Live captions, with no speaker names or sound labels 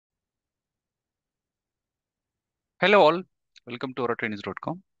Hello all, welcome to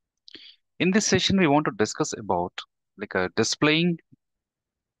oratrainings.com. In this session, we want to discuss about displaying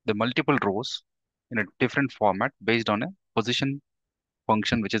the multiple rows in a different format based on a position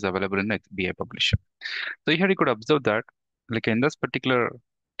function which is available in the BI publisher. So here you could observe that like in this particular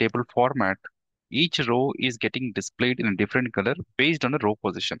table format, each row is getting displayed in a different color based on the row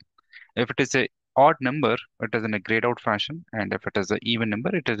position. If it is a odd number, it is in a grayed out fashion, and if it is an even number,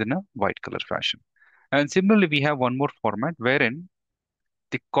 it is in a white color fashion. And similarly, we have one more format wherein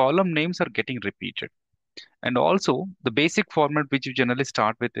the column names are getting repeated. And also the basic format which you generally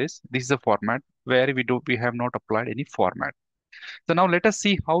start with is this is a format where we have not applied any format. So now let us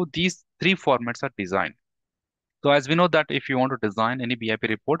see how these three formats are designed. So as we know that if you want to design any BIP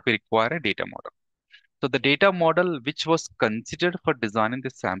report, we require a data model. So the data model which was considered for designing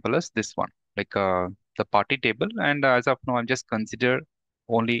this sample is this one, the party table. And as of now, I'm just consider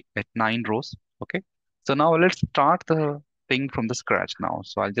only at 9 rows. Okay. So now let's start the thing from the scratch now.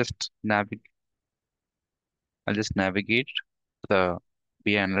 So I'll just navigate to the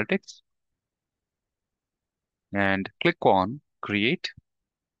BI Analytics and click on Create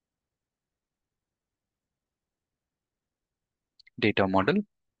Data Model.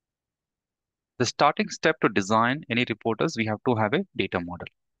 The starting step to design any reporters, we have to have a data model.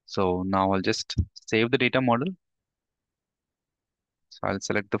 So now I'll just save the data model. So I'll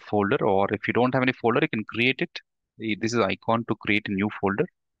select the folder, or if you don't have any folder, you can create it. This is icon to create a new folder.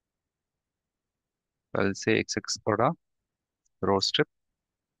 I'll say xxpora rowstrip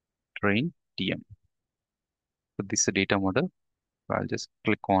train TM. So this is a data model. So I'll just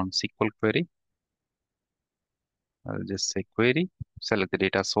click on SQL query. I'll just say query, select the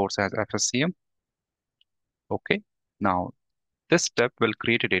data source as FSCM. Okay. Now this step will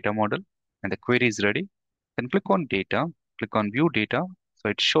create a data model and the query is ready. Then click on data, click on view data. So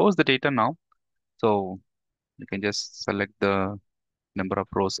it shows the data now. So you can just select the number of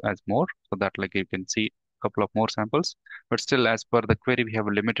rows as more so that like you can see a couple of more samples. But still as per the query, we have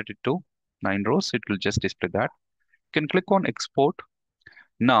limited it to 9 rows. It will just display that. You can click on export.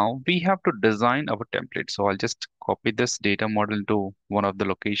 Now we have to design our template. So I'll just copy this data model to one of the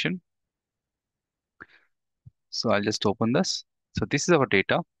location. So I'll just open this. So this is our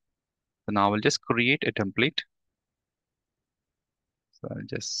data. So now I'll just create a template. So I'll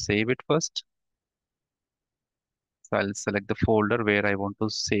just save it first. So I'll select the folder where I want to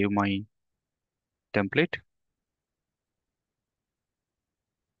save my template.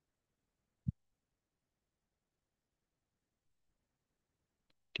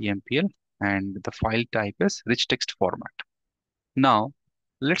 TMPL, and the file type is rich text format. Now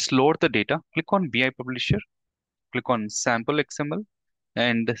let's load the data. Click on BI Publisher, click on sample XML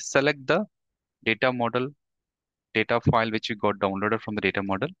and select the data model data file which you got downloaded from the data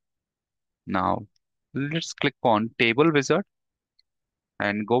model. Now let's click on table wizard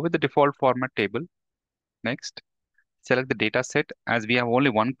and go with the default format table. Next, select the data set. As we have only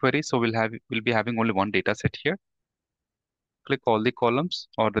one query, so we'll be having only one data set here. Click all the columns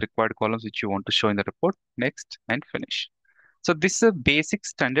or the required columns which you want to show in the report. Next and finish. So this is a basic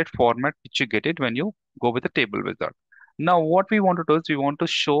standard format which you get it when you go with the table wizard. Now what we want to do is we want to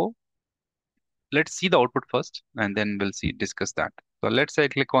show, let's see the output first and then we'll discuss that. So let's say I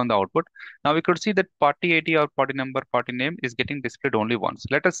click on the output. Now we could see that party ID or party number, party name is getting displayed only once.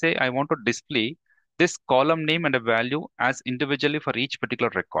 Let us say I want to display this column name and a value as individually for each particular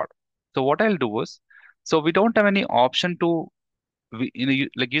record. So what I'll do is, so we don't have any option to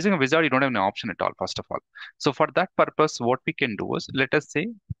like using a wizard, you don't have an option at all, first of all. So for that purpose, what we can do is, let us say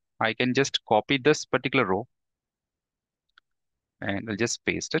I can just copy this particular row and I'll just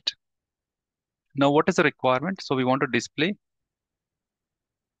paste it. Now, what is the requirement? So we want to display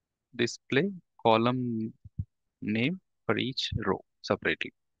column name for each row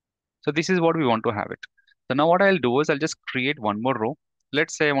separately. So this is what we want to have it. So now what I'll do is I'll just create one more row.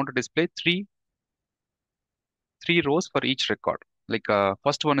 Let's say I want to display three rows for each record.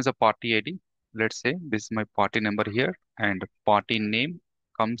 First one is a party ID. Let's say this is my party number here and party name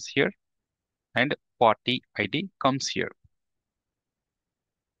comes here and party ID comes here.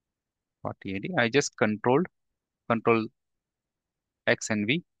 Party ID. I just control X and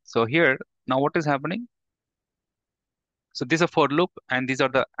V. So here now what is happening? So this is a for loop and these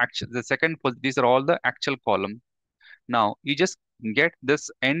are these are all the actual column. Now you just get this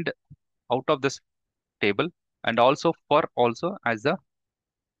end out of this table and also for also as the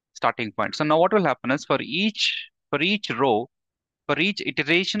starting point. So now what will happen is for each row, for each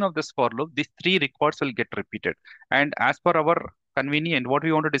iteration of this for loop, these three records will get repeated. And as per our convenient, what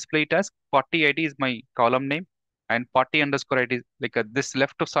we want to display it as party ID is my column name and party underscore ID is this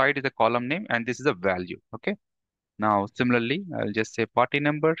left side is a column name and this is a value. Okay. Now similarly, I'll just say party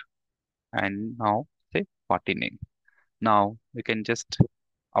number and now say party name. Now we can just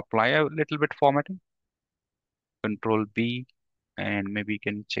apply a little bit formatting, control B, and maybe you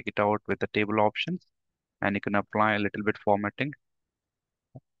can check it out with the table options, and you can apply a little bit formatting,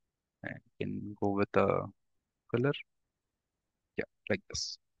 and you can go with the color, yeah, like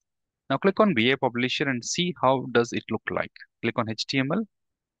this. Now click on BA Publisher and see how does it look like. Click on HTML.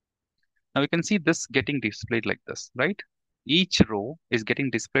 Now you can see this getting displayed like this, right? Each row is getting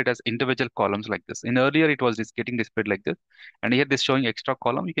displayed as individual columns like this. In earlier, it was just getting displayed like this. And here this showing extra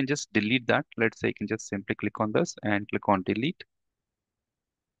column. You can just delete that. Let's say you can just simply click on this and click on delete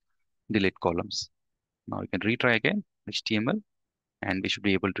columns. Now you can retry again, HTML, and we should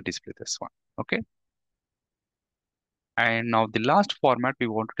be able to display this one. Okay. And now the last format we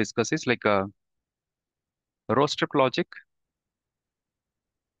want to discuss is like a row strip logic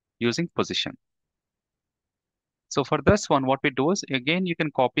using position. So for this one, what we do is again, you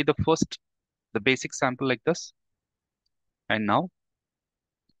can copy the basic sample like this. And now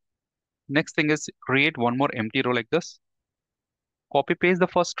next thing is create one more empty row like this. Copy paste the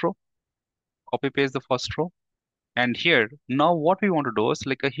first row, copy paste the first row. And here, now what we want to do is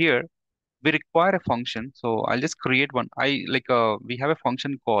like here, we require a function. So I'll just create one. We have a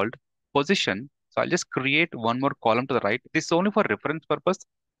function called position. So I'll just create one more column to the right. This is only for reference purpose,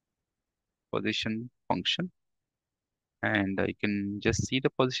 position function. And you can just see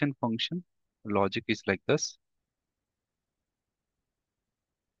the position function. Logic is like this.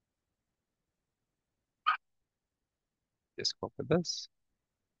 Just copy this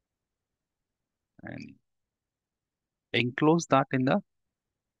and enclose that in the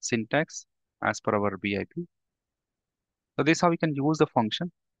syntax as per our BIP. So this is how we can use the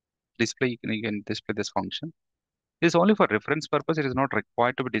function display. You can display this function. This is only for reference purpose. It is not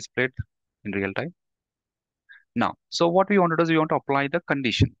required to be displayed in real time. Now, so what we want to do is we want to apply the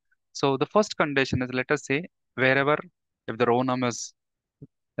condition. So the first condition is, let us say, wherever if the row number is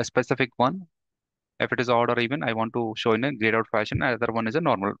a specific one, if it is odd or even, I want to show in a grayed out fashion. Another one is a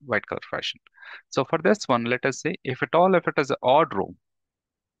normal white color fashion. So for this one, let us say, if it is an odd row,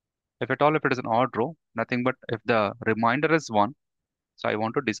 if it is an odd row, nothing but if the reminder is one, so I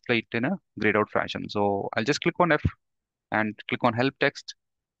want to display it in a grayed out fashion. So I'll just click on F and click on help text.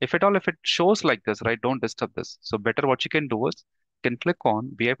 If it shows like this, right, don't disturb this. So better what you can do is you can click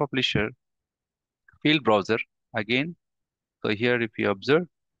on BI Publisher, field browser again. So here, if you observe,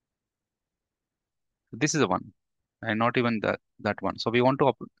 this is the one and not even that one. So we want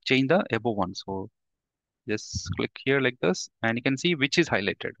to change the above one. So just click here like this and you can see which is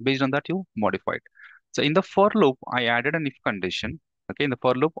highlighted. Based on that, you modify it. So in the for loop, I added an if condition. Okay, in the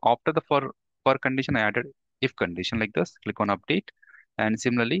for loop, after the for condition, I added if condition like this. Click on update. And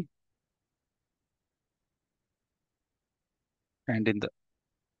similarly, and in the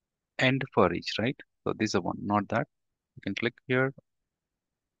end for each, right? So this is the one, not that. You can click here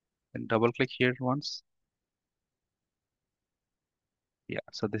and double click here once. Yeah,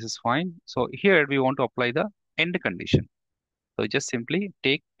 so this is fine. So here we want to apply the end condition. So just simply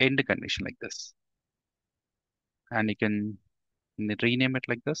take end condition like this. And you can rename it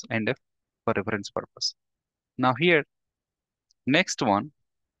like this, end if for reference purpose. Now here, next one.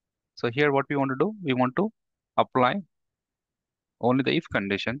 So here what we want to do, we want to apply only the if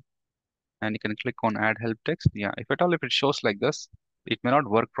condition and you can click on add help text. Yeah, if at all, if it shows like this, it may not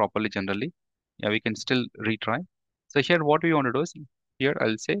work properly generally. Yeah, we can still retry. So here what we want to do is here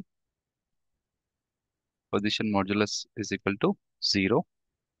I'll say position modulus is equal to 0.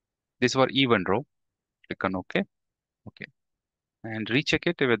 This for even row. Click on OK. Okay. And recheck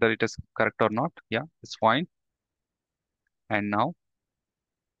it whether it is correct or not. Yeah, it's fine. And now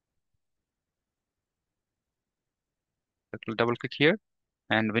we'll double click here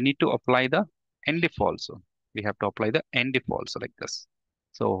and we need to apply the end if also. We have to apply the end if also like this.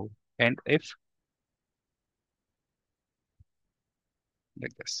 So end if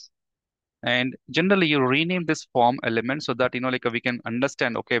like this. And generally you rename this form element so that, like we can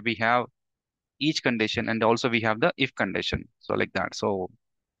understand, okay, we have each condition and also we have the if condition. So like that. So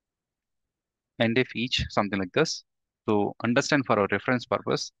end if each, something like this to understand for our reference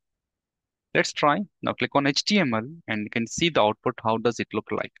purpose. Let's try. Now click on HTML and you can see the output. How does it look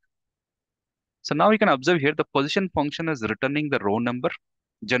like? So now you can observe here the position function is returning the row number,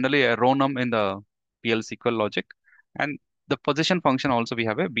 generally a row num in the PL SQL logic. And the position function also we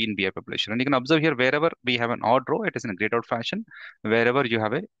have a bean BI publisher. And you can observe here wherever we have an odd row, it is in a grayed out fashion. Wherever you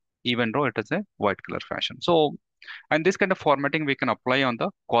have a even row, it is a white color fashion. So, and this kind of formatting we can apply on the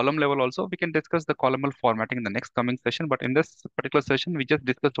column level also. We can discuss the column level formatting in the next coming session. But in this particular session, we just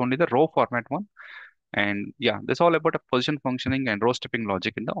discussed only the row format one. And yeah, that's all about a position functioning and row stripping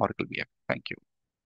logic in the Oracle BI. Thank you.